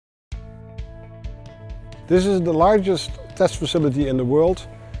This is the largest test facility in the world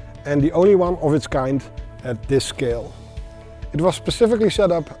and the only one of its kind at this scale. It was specifically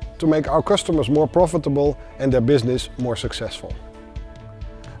set up to make our customers more profitable and their business more successful.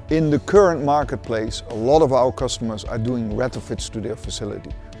 In the current marketplace, a lot of our customers are doing retrofits to their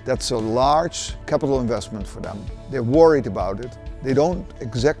facility. That's a large capital investment for them. They're worried about it. They don't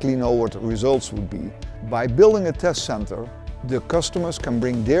exactly know what the results would be. By building a test center, the customers can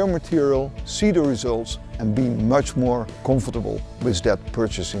bring their material, see the results, and be much more comfortable with that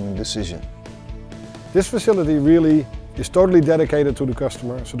purchasing decision. This facility really is totally dedicated to the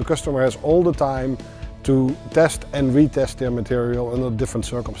customer, so the customer has all the time to test and retest their material under different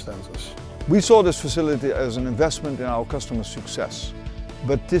circumstances. We saw this facility as an investment in our customer success.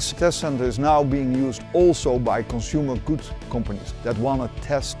 But this test center is now being used also by consumer goods companies that want to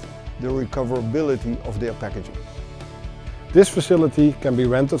test the recoverability of their packaging. This facility can be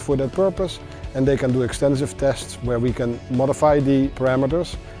rented for that purpose, and they can do extensive tests where we can modify the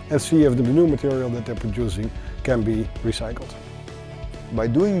parameters and see if the new material that they're producing can be recycled. By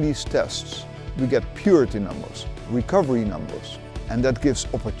doing these tests, we get purity numbers, recovery numbers, and that gives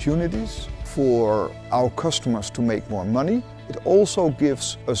opportunities for our customers to make more money. It also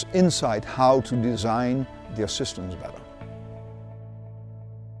gives us insight how to design their systems better.